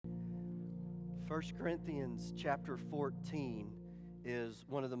1 Corinthians chapter 14 is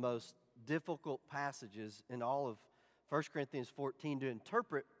one of the most difficult passages in all of 1 Corinthians 14 to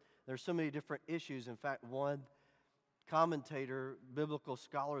interpret. There's so many different issues. In fact, one commentator, biblical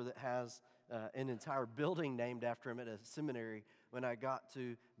scholar that has an entire building named after him at a seminary, when I got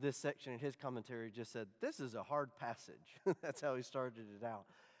to this section in his commentary, just said, this is a hard passage. That's how he started it out.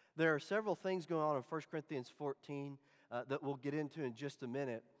 There are several things going on in 1 Corinthians 14 that we'll get into in just a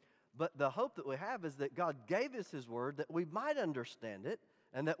minute. But the hope that we have is that God gave us His Word that we might understand it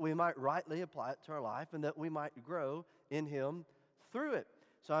and that we might rightly apply it to our life and that we might grow in Him through it.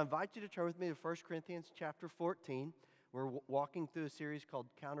 So I invite you to turn with me to 1 Corinthians chapter 14. We're walking through a series called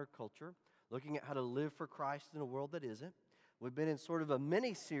Counterculture, looking at how to live for Christ in a world that isn't. We've been in sort of a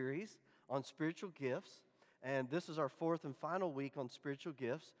mini-series on spiritual gifts, and this is our fourth and final week on spiritual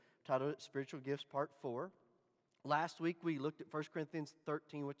gifts, titled Spiritual Gifts Part 4. Last week, we looked at 1 Corinthians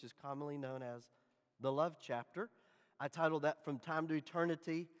 13, which is commonly known as the love chapter. I titled that From Time to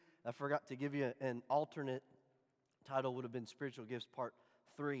Eternity. I forgot to give you an alternate title, would have been Spiritual Gifts Part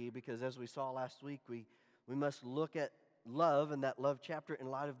 3, because as we saw last week, we must look at love and that love chapter in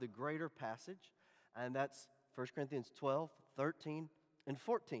light of the greater passage, and that's 1 Corinthians 12, 13, and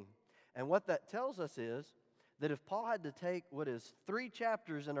 14. And what that tells us is that if Paul had to take what is 3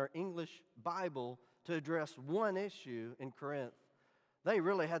 chapters in our English Bible to address one issue in Corinth, they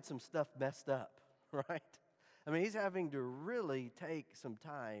really had some stuff messed up, right? I mean, he's having to really take some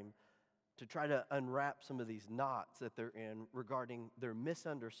time to try to unwrap some of these knots that they're in regarding their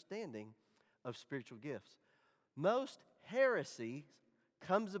misunderstanding of spiritual gifts. Most heresy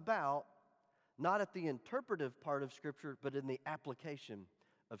comes about not at the interpretive part of Scripture, but in the application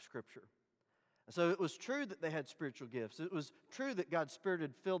of Scripture. So it was true that they had spiritual gifts. It was true that God's Spirit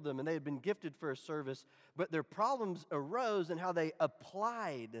had filled them and they had been gifted for a service, but their problems arose in how they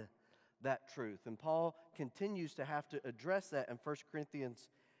applied that truth. And Paul continues to have to address that in 1 Corinthians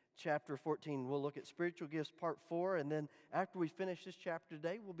chapter 14. We'll look at spiritual gifts part 4, and then after we finish this chapter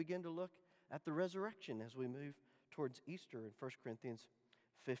today, we'll begin to look at the resurrection as we move towards Easter in 1 Corinthians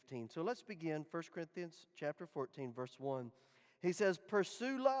 15. So let's begin 1 Corinthians chapter 14, verse 1. He says,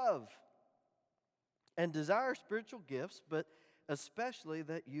 "Pursue love and desire spiritual gifts, but especially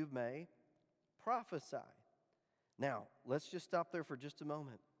that you may prophesy." Now, let's just stop there for just a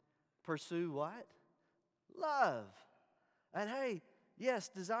moment. Pursue what? Love. And hey, yes,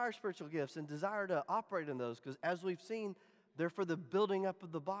 desire spiritual gifts and desire to operate in those, because as we've seen, they're for the building up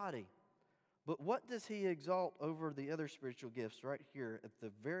of the body. But what does he exalt over the other spiritual gifts right here at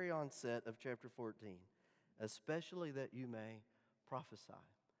the very onset of chapter 14? Especially that you may prophesy.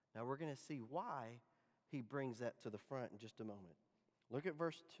 Now, we're going to see why he brings that to the front in just a moment. Look at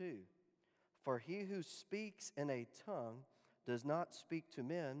verse 2. "For he who speaks in a tongue does not speak to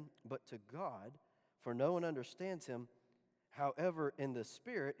men, but to God, for no one understands him. However, in the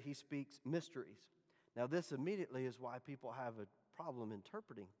Spirit he speaks mysteries." Now, this immediately is why people have a problem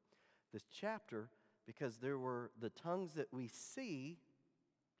interpreting this chapter, because there were the tongues that we see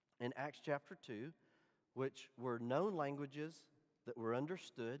in Acts chapter 2, which were known languages that were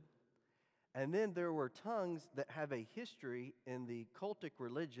understood. And then there were tongues that have a history in the cultic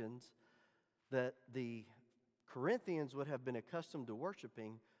religions that the Corinthians would have been accustomed to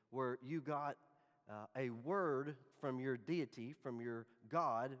worshiping, where you got a word from your deity, from your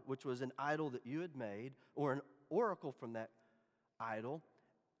God, which was an idol that you had made, or an oracle from that idol.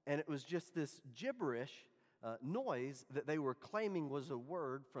 And it was just this gibberish noise that they were claiming was a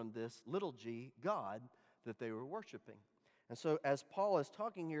word from this little g God that they were worshiping. And so as Paul is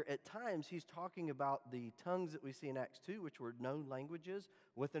talking here, at times he's talking about the tongues that we see in Acts 2, which were known languages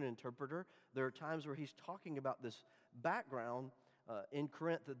with an interpreter. There are times where he's talking about this background in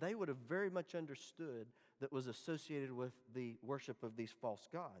Corinth that they would have very much understood that was associated with the worship of these false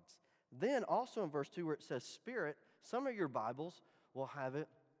gods. Then also in verse 2 where it says Spirit, some of your Bibles will have it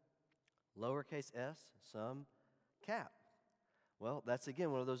lowercase s, some cap. Well, that's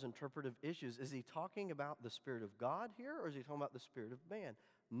again one of those interpretive issues. Is he talking about the Spirit of God here, or is he talking about the Spirit of man?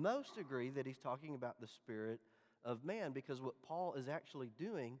 Most agree that he's talking about the Spirit of man, because what Paul is actually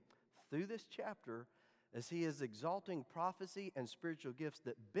doing through this chapter is he is exalting prophecy and spiritual gifts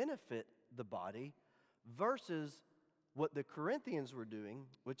that benefit the body versus what the Corinthians were doing,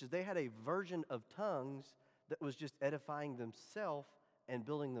 which is they had a version of tongues that was just edifying themselves and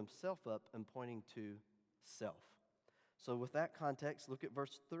building themselves up and pointing to self. So with that context, look at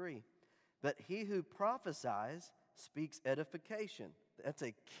verse 3. "But he who prophesies speaks edification." That's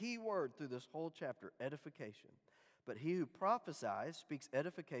a key word through this whole chapter, edification. "But he who prophesies speaks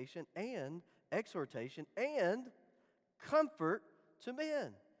edification and exhortation and comfort to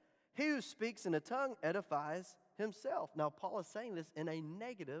men." He who speaks in a tongue edifies himself. Now, Paul is saying this in a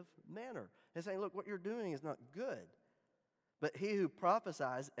negative manner. He's saying, look, what you're doing is not good. But he who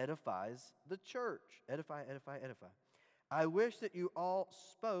prophesies edifies the church. Edify, edify, edify. I wish that you all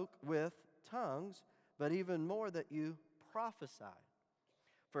spoke with tongues, but even more that you prophesy.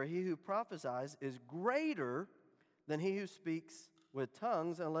 For he who prophesies is greater than he who speaks with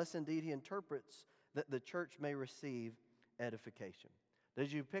tongues, unless indeed he interprets, that the church may receive edification.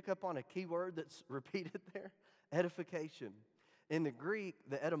 Did you pick up on a key word that's repeated there? Edification. In the Greek,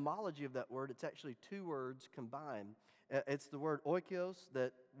 the etymology of that word, it's actually two words combined. It's the word oikos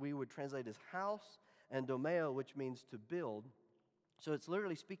that we would translate as house, and domeo, which means to build. So it's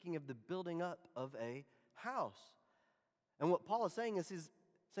literally speaking of the building up of a house. And what Paul is saying is he's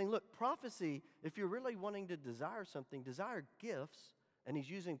saying, look, prophecy, if you're really wanting to desire something, desire gifts, and he's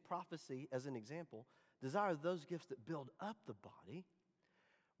using prophecy as an example, desire those gifts that build up the body,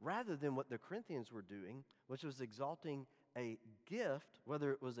 rather than what the Corinthians were doing, which was exalting a gift,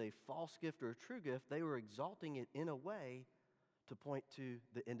 whether it was a false gift or a true gift, they were exalting it in a way to point to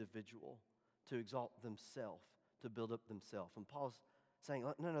the individual, to exalt themselves, to build up themselves. And Paul's saying,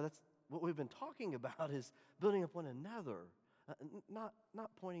 no, that's what we've been talking about is building up one another, not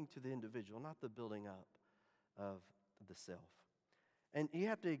pointing to the individual, not the building up of the self. And you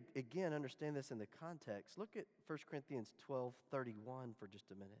have to, again, understand this in the context. Look at 1 Corinthians 12:31 for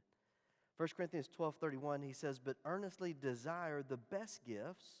just a minute. 1 Corinthians 12:31, he says, but earnestly desire the best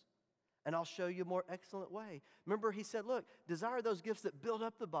gifts, and I'll show you a more excellent way. Remember, he said, look, desire those gifts that build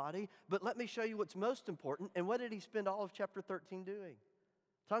up the body, but let me show you what's most important. And what did he spend all of chapter 13 doing?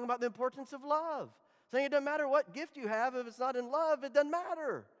 Talking about the importance of love. Saying it doesn't matter what gift you have, if it's not in love, it doesn't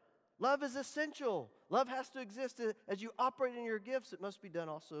matter. Love is essential. Love has to exist. As you operate in your gifts, it must be done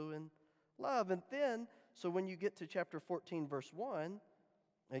also in love. And then, so when you get to chapter 14, verse 1,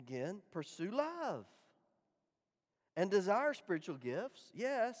 again, pursue love. And desire spiritual gifts,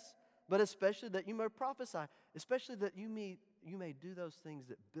 yes, but especially that you may prophesy, especially that you may do those things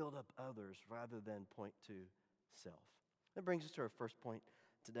that build up others rather than point to self. That brings us to our first point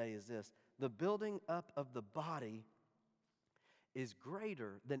today is this. The building up of the body is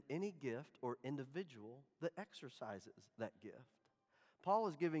greater than any gift or individual that exercises that gift. Paul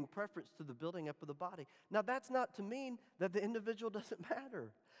is giving preference to the building up of the body. Now, that's not to mean that the individual doesn't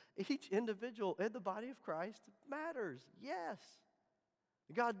matter. Each individual in the body of Christ matters, yes.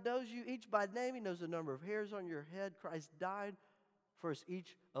 God knows you each by name. He knows the number of hairs on your head. Christ died for us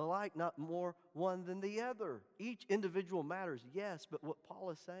each alike, not more one than the other. Each individual matters, yes, but what Paul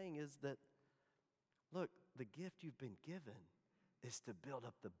is saying is that, look, the gift you've been given is to build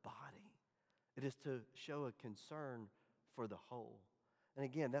up the body. It is to show a concern for the whole. And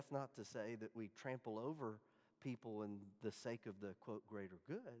again, that's not to say that we trample over people in the sake of the, quote, greater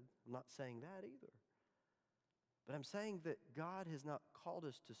good. I'm not saying that either. But I'm saying that God has not called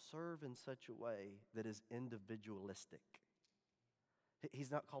us to serve in such a way that is individualistic.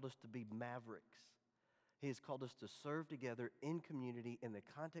 He's not called us to be mavericks. He has called us to serve together in community in the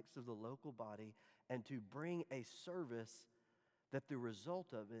context of the local body and to bring a service that the result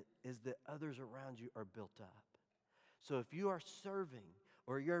of it is that others around you are built up. So if you are serving,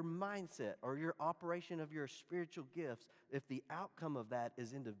 or your mindset, or your operation of your spiritual gifts, if the outcome of that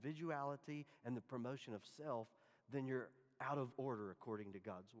is individuality and the promotion of self, then you're out of order according to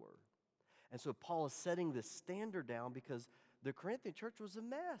God's word. And so Paul is setting this standard down because the Corinthian church was a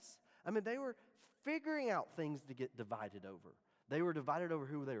mess. I mean, they were figuring out things to get divided over. They were divided over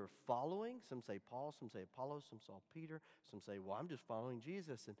who they were following. Some say Paul, some say Apollos, some say Peter, some say, well, I'm just following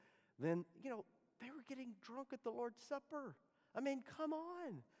Jesus. And then, they were getting drunk at the Lord's Supper. I mean, come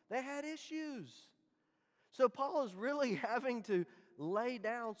on. They had issues. So Paul is really having to lay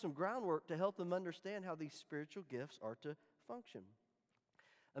down some groundwork to help them understand how these spiritual gifts are to function.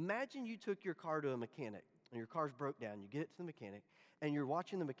 Imagine you took your car to a mechanic, and your car's broke down. You get it to the mechanic, and you're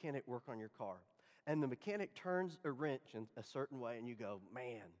watching the mechanic work on your car. And the mechanic turns a wrench in a certain way, and you go,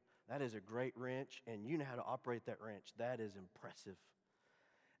 man, that is a great wrench, and you know how to operate that wrench. That is impressive.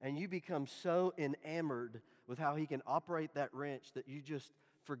 And you become so enamored with how he can operate that wrench that you just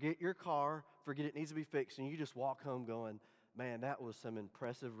forget your car, forget it needs to be fixed, and you just walk home going, man, that was some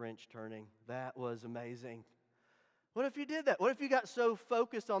impressive wrench turning. That was amazing. What if you did that? What if you got so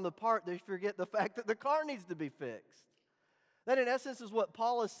focused on the part that you forget the fact that the car needs to be fixed? That in essence is what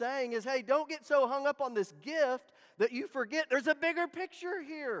Paul is saying is, hey, don't get so hung up on this gift that you forget there's a bigger picture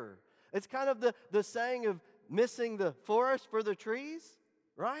here. It's kind of the saying of missing the forest for the trees,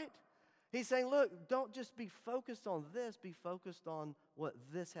 right? He's saying, look, don't just be focused on this, be focused on what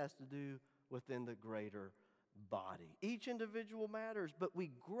this has to do within the greater body. Each individual matters, but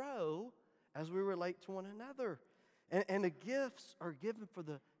we grow as we relate to one another. And the gifts are given for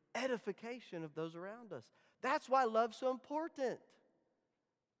the edification of those around us. That's why love's so important.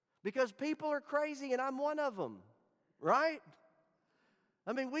 Because people are crazy, and I'm one of them, right?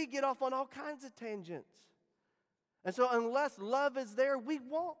 I mean, we get off on all kinds of tangents. And so unless love is there, we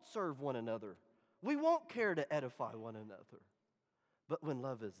won't serve one another. We won't care to edify one another. But when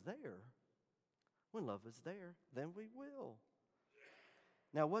love is there, then we will.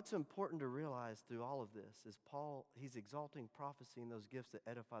 Now, what's important to realize through all of this is Paul, he's exalting prophecy and those gifts that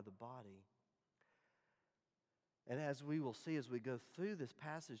edify the body. And as we will see as we go through this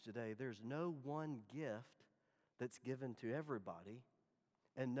passage today, there's no one gift that's given to everybody,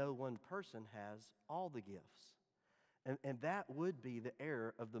 and no one person has all the gifts. And that would be the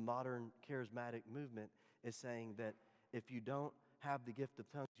error of the modern charismatic movement, is saying that if you don't have the gift of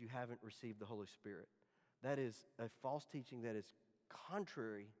tongues, you haven't received the Holy Spirit. That is a false teaching that is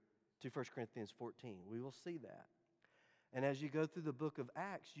contrary to 1 Corinthians 14. We will see that. And as you go through the book of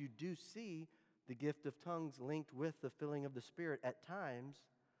Acts, you do see the gift of tongues linked with the filling of the Spirit at times.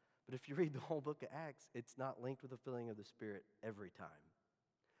 But if you read the whole book of Acts, it's not linked with the filling of the Spirit every time.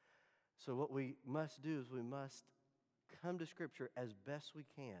 So what we must do is we must come to Scripture as best we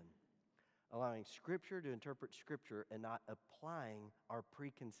can, allowing Scripture to interpret Scripture and not applying our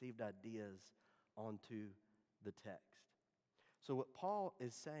preconceived ideas onto the text. So what Paul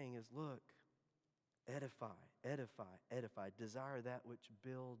is saying is, look, edify, edify, edify. Desire that which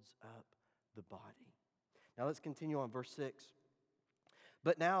builds up the body. Now let's continue on verse 6.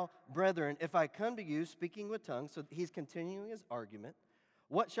 But now, brethren, if I come to you speaking with tongues, so he's continuing his argument,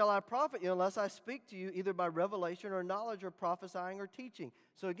 what shall I profit you unless I speak to you either by revelation or knowledge or prophesying or teaching?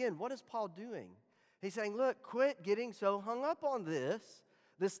 So again, what is Paul doing? He's saying, look, quit getting so hung up on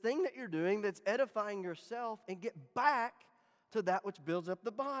this thing that you're doing that's edifying yourself, and get back to that which builds up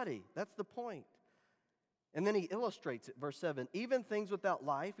the body. That's the point. And then he illustrates it, verse 7. Even things without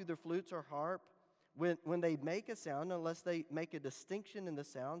life, either flutes or harp, when they make a sound, unless they make a distinction in the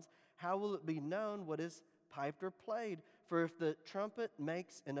sounds, how will it be known what is piped or played? For if the trumpet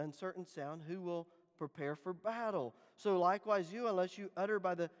makes an uncertain sound, who will prepare for battle? So likewise you, unless you utter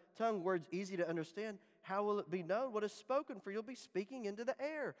by the tongue words easy to understand, how will it be known what is spoken? For you'll be speaking into the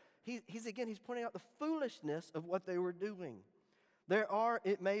air. He's pointing out the foolishness of what they were doing. There are,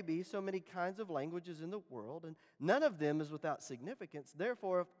 it may be, so many kinds of languages in the world, and none of them is without significance.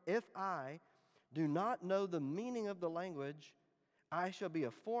 Therefore, if I do not know the meaning of the language, I shall be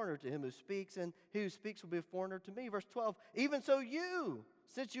a foreigner to him who speaks, and he who speaks will be a foreigner to me. Verse 12, even so you,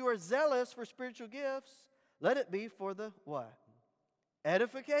 since you are zealous for spiritual gifts, let it be for the what?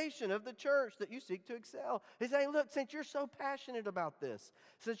 Edification of the church that you seek to excel. He's saying, look, since you're so passionate about this,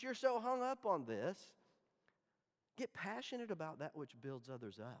 since you're so hung up on this, get passionate about that which builds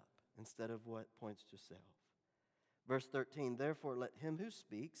others up instead of what points to self. Verse 13, therefore let him who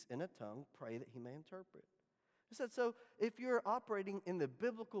speaks in a tongue pray that he may interpret. He said, so if you're operating in the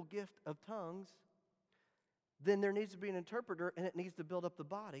biblical gift of tongues, then there needs to be an interpreter, and it needs to build up the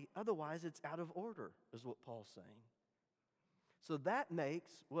body. Otherwise, it's out of order, is what Paul's saying. So that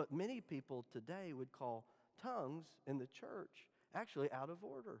makes what many people today would call tongues in the church actually out of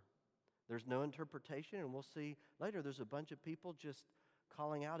order. There's no interpretation, and we'll see later there's a bunch of people just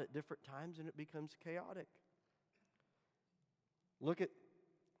calling out at different times, and it becomes chaotic. Look at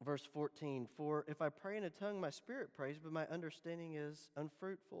verse 14. For if I pray in a tongue, my spirit prays, but my understanding is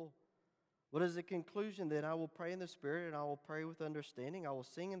unfruitful. What is the conclusion then? I will pray in the Spirit, and I will pray with understanding. I will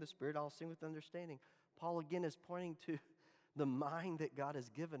sing in the Spirit, I will sing with understanding. Paul again is pointing to the mind that God has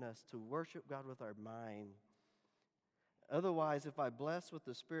given us to worship God with our mind. Otherwise, if I bless with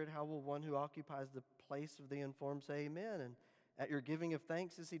the Spirit, how will one who occupies the place of the informed say amen? And at your giving of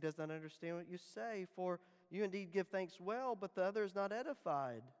thanks, as he does not understand what you say, for you indeed give thanks well, but the other is not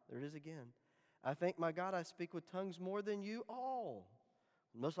edified. There it is again. I thank my God I speak with tongues more than you all.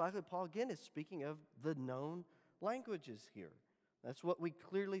 Most likely, Paul again is speaking of the known languages here. That's what we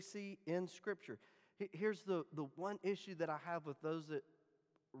clearly see in Scripture. Here's the one issue that I have with those that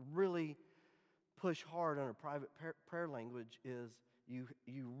really push hard on a private prayer language is you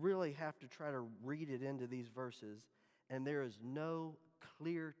really have to try to read it into these verses, and there is no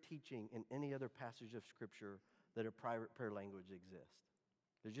clear teaching in any other passage of Scripture that a private prayer language exists.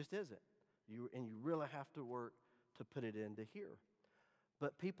 There just isn't. You really have to work to put it into here.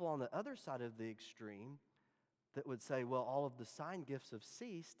 But people on the other side of the extreme that would say, well, all of the sign gifts have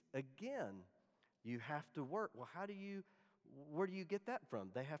ceased, again, you have to work. Well, where do you get that from?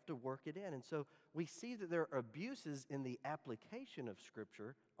 They have to work it in. And so we see that there are abuses in the application of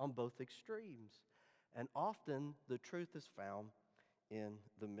Scripture on both extremes. And often the truth is found in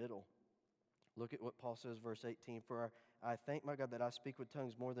the middle. Look at what Paul says, verse 18. For I thank my God that I speak with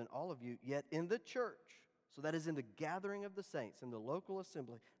tongues more than all of you, yet in the church, so that is in the gathering of the saints, in the local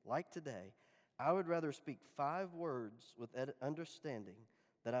assembly, like today, I would rather speak 5 words with understanding,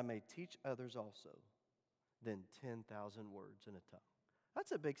 that I may teach others also, than 10,000 words in a tongue.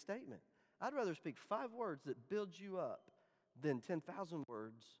 That's a big statement. I'd rather speak 5 words that build you up than 10,000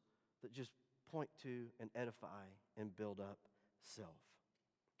 words that just point to and edify and build up self.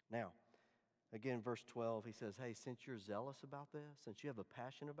 Now, again, verse 12, he says, hey, since you're zealous about this, since you have a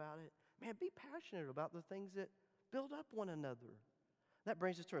passion about it, man, be passionate about the things that build up one another. That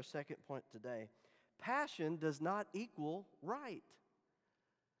brings us to our second point today. Passion does not equal right.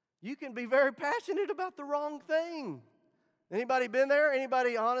 You can be very passionate about the wrong thing. Anybody been there?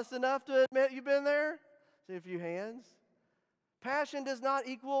 Anybody honest enough to admit you've been there? See a few hands. Passion does not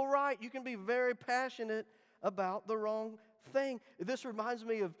equal right. You can be very passionate about the wrong thing. This reminds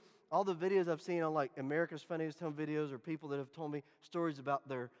me of all the videos I've seen on like America's Funniest Home Videos, or people that have told me stories about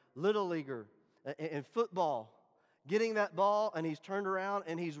their little leaguer in football getting that ball, and he's turned around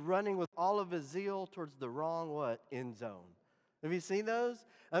and he's running with all of his zeal towards the wrong what? End zone. Have you seen those?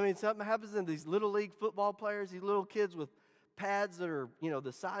 I mean, something happens in these little league football players, these little kids with pads that are,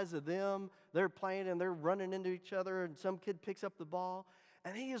 the size of them. They're playing and they're running into each other, and some kid picks up the ball,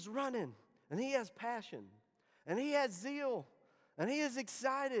 and he is running, and he has passion, and he has zeal, and he is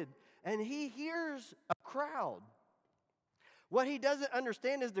excited, and he hears a crowd. What he doesn't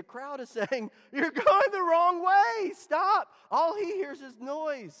understand is the crowd is saying, you're going the wrong way, stop. All he hears is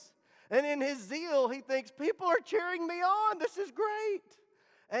noise. And in his zeal, he thinks, people are cheering me on, this is great.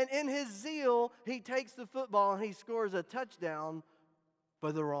 And in his zeal, he takes the football and he scores a touchdown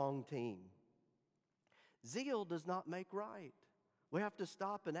for the wrong team. Zeal does not make right. We have to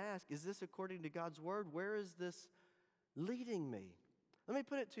stop and ask, is this according to God's word? Where is this leading me? Let me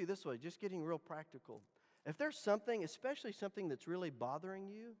put it to you this way, just getting real practical. If there's something, especially something that's really bothering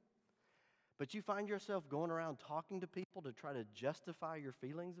you, but you find yourself going around talking to people to try to justify your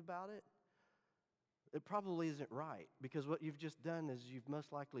feelings about it, it probably isn't right, because what you've just done is you've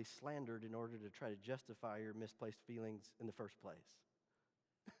most likely slandered in order to try to justify your misplaced feelings in the first place.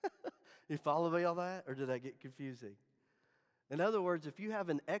 You follow me on that, or did I get confusing? In other words, if you have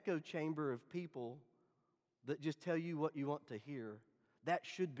an echo chamber of people that just tell you what you want to hear, that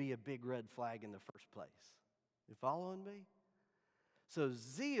should be a big red flag in the first place. You following me? So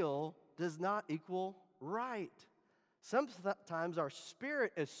zeal does not equal right. Sometimes our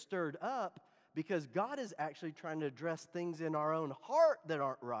spirit is stirred up because God is actually trying to address things in our own heart that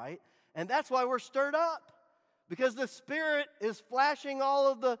aren't right, and that's why we're stirred up. Because the Spirit is flashing all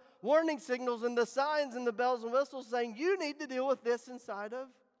of the warning signals and the signs and the bells and whistles saying, you need to deal with this inside of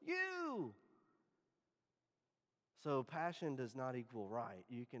you. So passion does not equal right.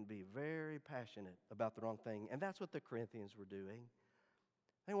 You can be very passionate about the wrong thing. And that's what the Corinthians were doing.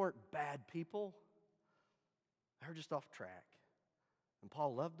 They weren't bad people. They were just off track. And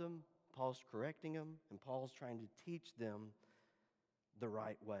Paul loved them. Paul's correcting them. And Paul's trying to teach them the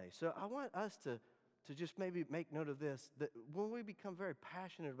right way. So I want us to just maybe make note of this, that when we become very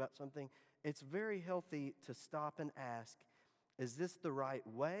passionate about something, it's very healthy to stop and ask, is this the right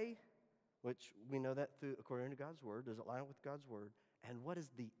way? Which we know that through, according to God's word, does it line up with God's word? And what is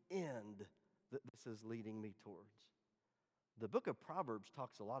the end that this is leading me towards? The book of Proverbs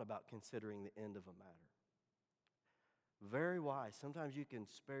talks a lot about considering the end of a matter. Very wise. Sometimes you can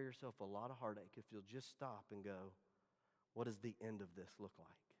spare yourself a lot of heartache if you'll just stop and go, what does the end of this look like?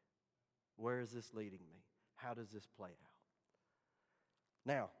 Where is this leading me? How does this play out?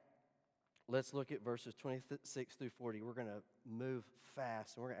 Now, let's look at verses 26 through 40. We're going to move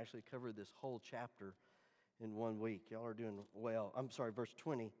fast, and we're going to actually cover this whole chapter in 1 week. Y'all are doing well. I'm sorry, verse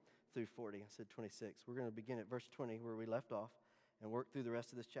 20 through 40. I said 26. We're going to begin at verse 20 where we left off and work through the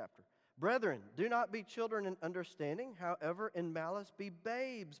rest of this chapter. Brethren, do not be children in understanding. However, in malice be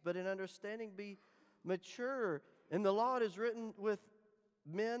babes, but in understanding be mature. In the law it is written, with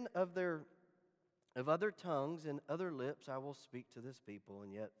men of other tongues and other lips I will speak to this people,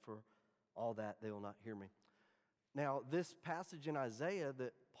 and yet for all that they will not hear me. Now, this passage in Isaiah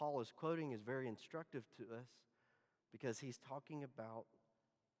that Paul is quoting is very instructive to us because he's talking about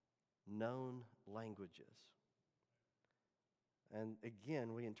known languages. And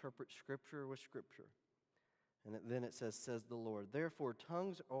again, we interpret Scripture with Scripture. And then it says the Lord. Therefore,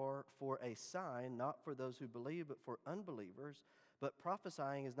 tongues are for a sign, not for those who believe, but for unbelievers. But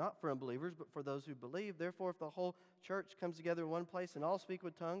prophesying is not for unbelievers, but for those who believe. Therefore, if the whole church comes together in one place and all speak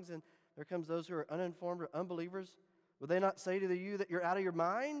with tongues, and there comes those who are uninformed or unbelievers, will they not say to you that you're out of your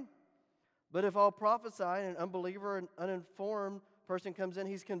mind? But if all prophesy and an unbeliever and uninformed person comes in,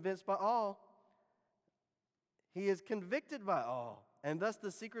 he's convinced by all. He is convicted by all. And thus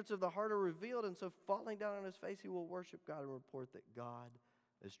the secrets of the heart are revealed. And so falling down on his face, he will worship God and report that God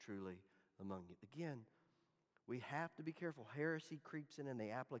is truly among you. Again, we have to be careful. Heresy creeps in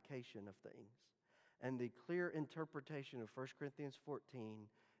the application of things. And the clear interpretation of 1 Corinthians 14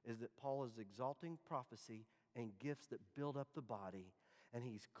 is that Paul is exalting prophecy and gifts that build up the body. And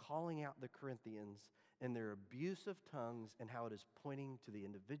he's calling out the Corinthians in their abuse of tongues and how it is pointing to the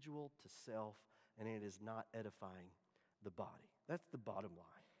individual, to self, and it is not edifying the body. That's the bottom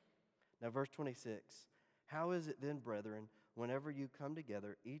line. Now, verse 26. How is it then, brethren, whenever you come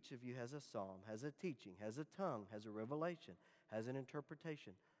together, each of you has a psalm, has a teaching, has a tongue, has a revelation, has an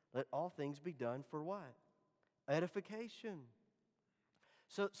interpretation? Let all things be done for what? Edification.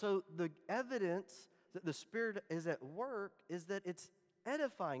 So the evidence that the Spirit is at work is that it's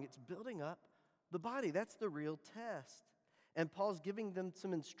edifying, it's building up the body. That's the real test. And Paul's giving them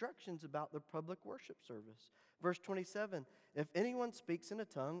some instructions about the public worship service. Verse 27, if anyone speaks in a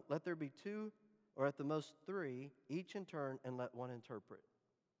tongue, let there be two or at the most three, each in turn, and let one interpret.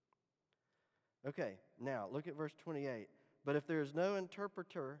 Okay, now look at verse 28. But if there is no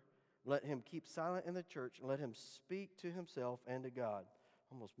interpreter, let him keep silent in the church, and let him speak to himself and to God.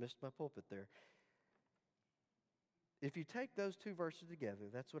 Almost missed my pulpit there. If you take those two verses together,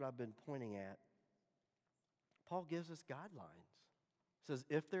 that's what I've been pointing at. Paul gives us guidelines. He says,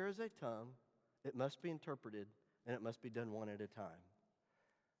 if there is a tongue, it must be interpreted, and it must be done one at a time.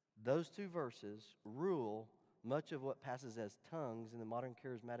 Those two verses rule much of what passes as tongues in the modern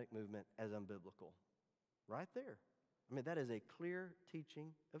charismatic movement as unbiblical. Right there. I mean, that is a clear teaching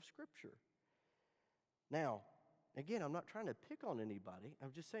of Scripture. Now, again, I'm not trying to pick on anybody.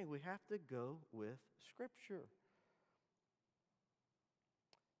 I'm just saying we have to go with Scripture.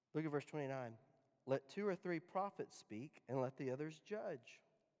 Look at verse 29. Let two or three prophets speak, and let the others judge.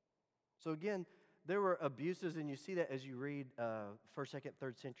 So again, there were abuses, and you see that as you read 1st, 2nd,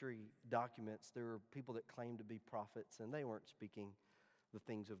 3rd century documents. There were people that claimed to be prophets, and they weren't speaking the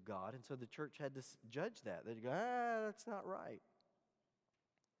things of God. And so the church had to judge that. They'd go, that's not right.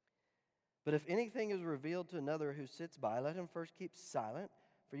 But if anything is revealed to another who sits by, let him first keep silent,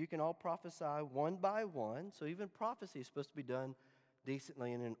 for you can all prophesy one by one. So even prophecy is supposed to be done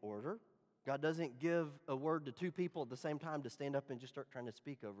decently and in order. God doesn't give a word to two people at the same time to stand up and just start trying to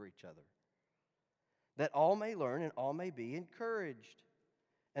speak over each other. That all may learn and all may be encouraged.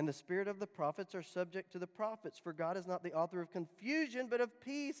 And the spirit of the prophets are subject to the prophets, for God is not the author of confusion, but of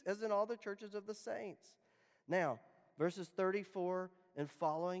peace, as in all the churches of the saints. Now, verses 34 and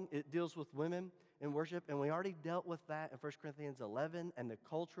following, it deals with women in worship, and we already dealt with that in 1 Corinthians 11 and the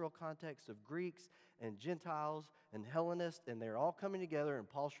cultural context of Greeks and Gentiles and Hellenists, and they're all coming together, and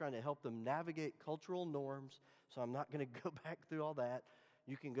Paul's trying to help them navigate cultural norms, so I'm not going to go back through all that.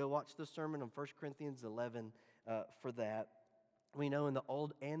 You can go watch the sermon on 1 Corinthians 11 for that. We know in the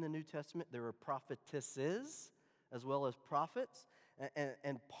Old and the New Testament there were prophetesses as well as prophets,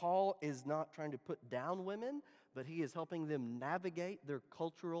 and Paul is not trying to put down women, but he is helping them navigate their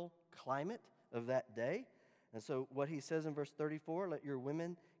cultural climate of that day. And so what he says in verse 34, let your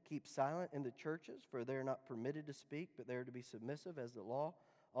women keep silent in the churches, for they are not permitted to speak, but they are to be submissive, as the law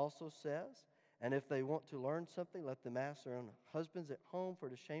also says. And if they want to learn something, let them ask their own husbands at home, for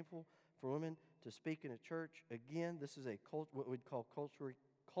it is shameful for women to speak in a church. Again, this is what we'd call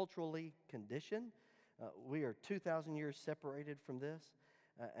culturally conditioned. We are 2,000 years separated from this,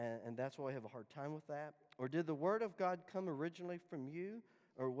 and that's why I have a hard time with that. Or did the word of God come originally from you,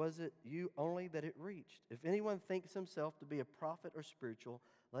 or was it you only that it reached? If anyone thinks himself to be a prophet or spiritual,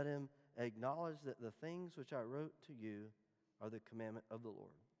 let him acknowledge that the things which I wrote to you are the commandment of the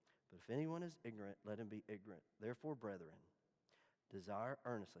Lord. But if anyone is ignorant, let him be ignorant. Therefore, brethren, desire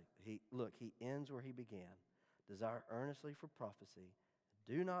earnestly. He ends where he began. Desire earnestly for prophecy.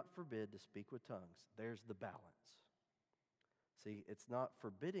 Do not forbid to speak with tongues. There's the balance. See, it's not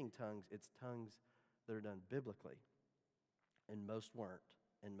forbidding tongues, it's tongues that are done biblically. And most weren't,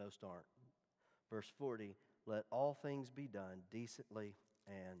 and most aren't. Verse 40, let all things be done decently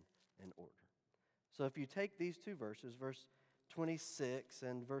and in order. So if you take these two verses, verse 26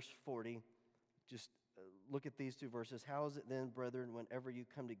 and verse 40, just look at these two verses. How is it then, brethren, whenever you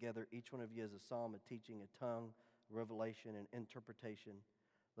come together, each one of you has a psalm, a teaching, a tongue, revelation, and interpretation?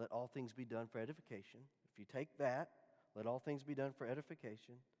 Let all things be done for edification. If you take that, let all things be done for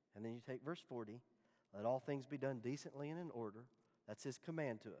edification, and then you take verse 40, let all things be done decently and in order. That's his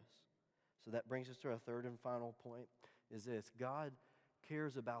command to us. So that brings us to our third and final point, is this: God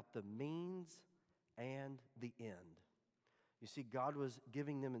cares about the means and the end. You see, God was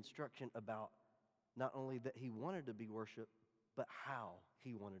giving them instruction about not only that He wanted to be worshiped, but how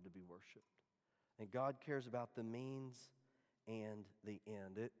He wanted to be worshiped. And God cares about the means and the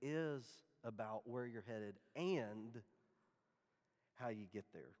end. It is about where you're headed and how you get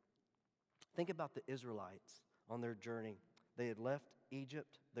there. Think about the Israelites on their journey. They had left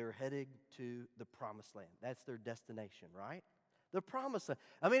Egypt. They were heading to the Promised Land. That's their destination, right? The Promised Land.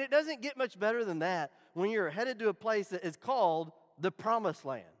 I mean, it doesn't get much better than that when you're headed to a place that is called the Promised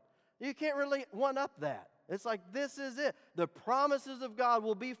Land. You can't really one-up that. It's like, this is it. The promises of God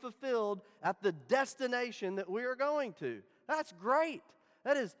will be fulfilled at the destination that we are going to. That's great.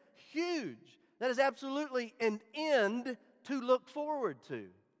 That is huge. That is absolutely an end to look forward to.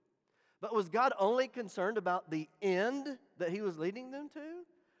 But was God only concerned about the end that He was leading them to?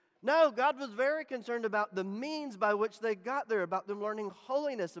 No, God was very concerned about the means by which they got there, about them learning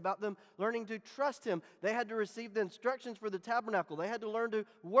holiness, about them learning to trust Him. They had to receive the instructions for the tabernacle. They had to learn to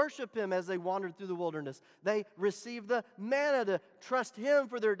worship Him as they wandered through the wilderness. They received the manna to trust Him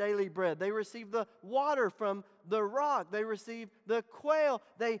for their daily bread. They received the water from the rock. They received the quail.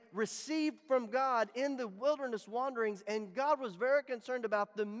 They received from God in the wilderness wanderings, and God was very concerned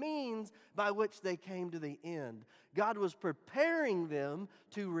about the means by which they came to the end. God was preparing them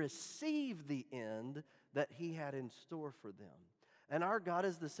to receive the end that He had in store for them. And our God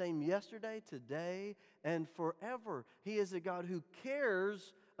is the same yesterday, today, and forever. He is a God who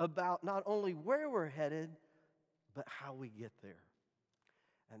cares about not only where we're headed, but how we get there.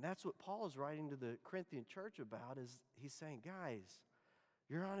 And that's what Paul is writing to the Corinthian church about, is he's saying, guys,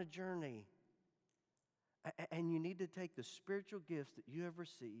 you're on a journey, and you need to take the spiritual gifts that you have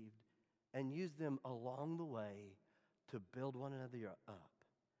received and use them along the way to build one another up.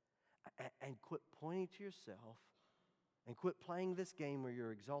 And quit pointing to yourself, and quit playing this game where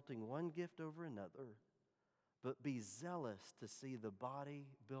you're exalting one gift over another, but be zealous to see the body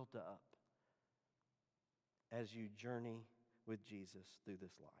built up as you journey with Jesus through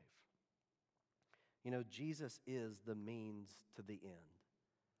this life. You know, Jesus is the means to the end,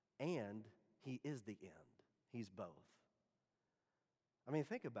 and He is the end. He's both. I mean,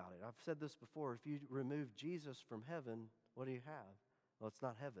 think about it. I've said this before. If you remove Jesus from heaven, what do you have? Well, it's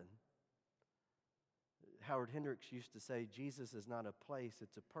not heaven. Howard Hendricks used to say, Jesus is not a place,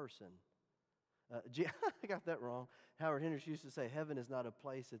 it's a person. I got that wrong. Howard Hendricks used to say, heaven is not a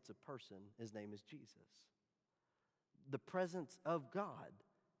place, it's a person. His name is Jesus. The presence of God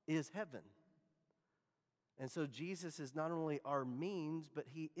is heaven. And so Jesus is not only our means, but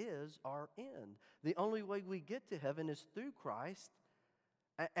He is our end. The only way we get to heaven is through Christ.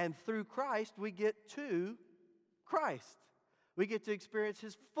 And through Christ, we get to Christ. We get to experience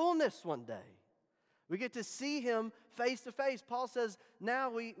His fullness one day. We get to see Him face to face. Paul says,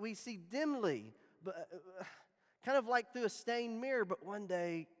 now we see dimly, but kind of like through a stained mirror, but one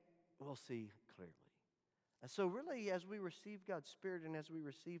day we'll see clearly. And so really, as we receive God's Spirit and as we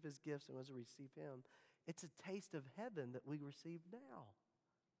receive His gifts and as we receive Him, it's a taste of heaven that we receive now.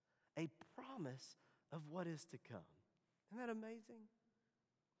 A promise of what is to come. Isn't that amazing?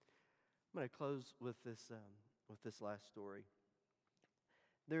 I'm going to close with this last story.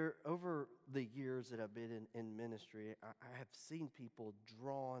 There, over the years that I've been in ministry, I have seen people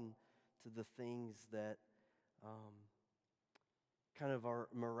drawn to the things that kind of are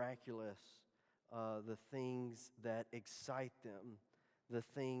miraculous, the things that excite them, the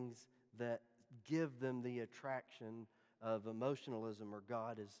things that give them the attraction of emotionalism or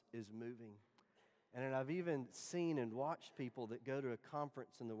God is moving. And I've even seen and watched people that go to a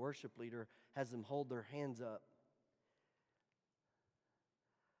conference and the worship leader has them hold their hands up.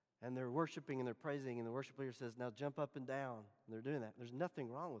 And they're worshiping and they're praising, and the worship leader says, now jump up and down. And they're doing that. There's nothing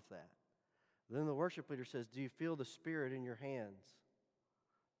wrong with that. Then the worship leader says, do you feel the Spirit in your hands?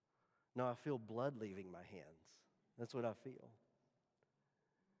 No, I feel blood leaving my hands. That's what I feel.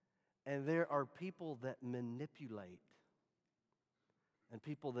 And there are people that manipulate and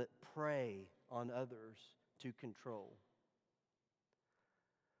people that prey on others to control.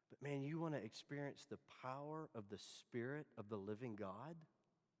 But man, you want to experience the power of the Spirit of the living God?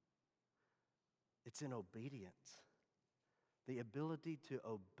 It's in obedience. The ability to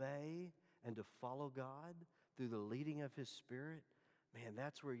obey and to follow God through the leading of His Spirit, man,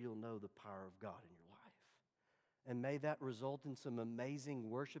 that's where you'll know the power of God in your life. And may that result in some amazing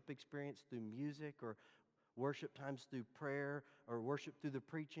worship experience through music, or worship times through prayer, or worship through the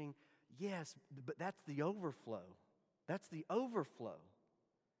preaching. Yes, but that's the overflow. That's the overflow.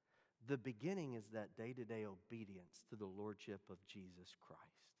 The beginning is that day-to-day obedience to the Lordship of Jesus Christ.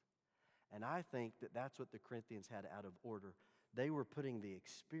 And I think that that's what the Corinthians had out of order. They were putting the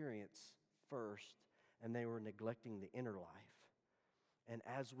experience first, and they were neglecting the inner life. And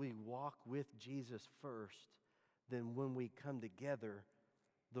as we walk with Jesus first, then when we come together,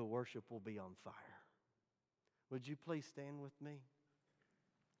 the worship will be on fire. Would you please stand with me?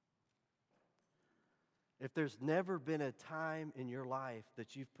 If there's never been a time in your life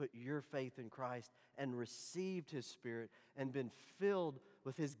that you've put your faith in Christ and received His Spirit and been filled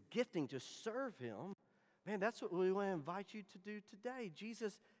with His gifting to serve Him, man, that's what we want to invite you to do today.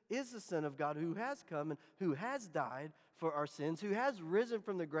 Jesus is the Son of God who has come and who has died for our sins, who has risen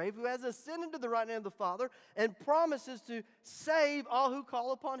from the grave, who has ascended to the right hand of the Father, and promises to save all who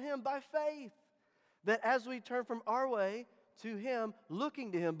call upon Him by faith. That as we turn from our way to Him,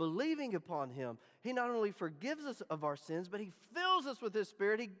 looking to Him, believing upon Him, He not only forgives us of our sins, but He fills us with His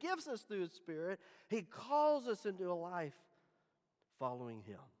Spirit. He gives us through His Spirit. He calls us into a life following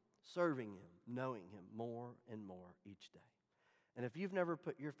Him, serving Him, knowing Him more and more each day. And if you've never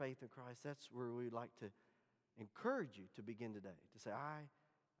put your faith in Christ, that's where we'd like to encourage you to begin today, to say,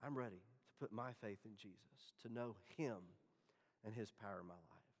 I'm ready to put my faith in Jesus, to know Him and His power in my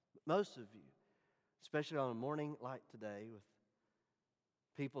life. But most of you, especially on a morning like today with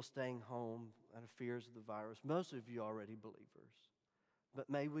people staying home out of fears of the virus, most of you already believers. But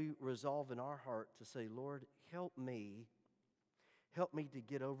may we resolve in our heart to say, Lord, help me to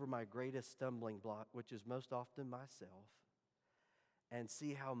get over my greatest stumbling block, which is most often myself, and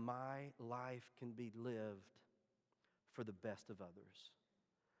see how my life can be lived for the best of others.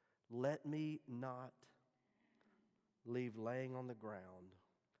 Let me not leave laying on the ground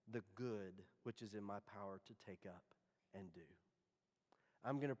the good which is in my power to take up and do.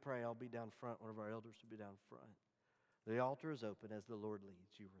 I'm going to pray. I'll be down front. One of our elders will be down front. The altar is open. As the Lord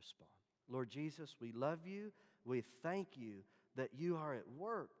leads, you respond. Lord Jesus, we love you. We thank you that you are at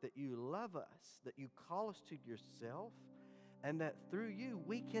work, that you love us, that you call us to yourself, and that through you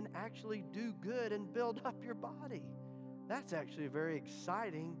we can actually do good and build up your body. That's actually a very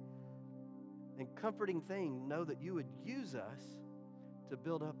exciting and comforting thing. Know that you would use us to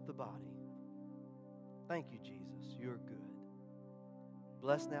build up the body. Thank you, Jesus. You're good.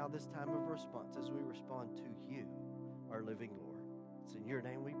 Bless now this time of response as we respond to you, our living Lord. It's in your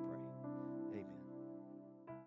name we pray.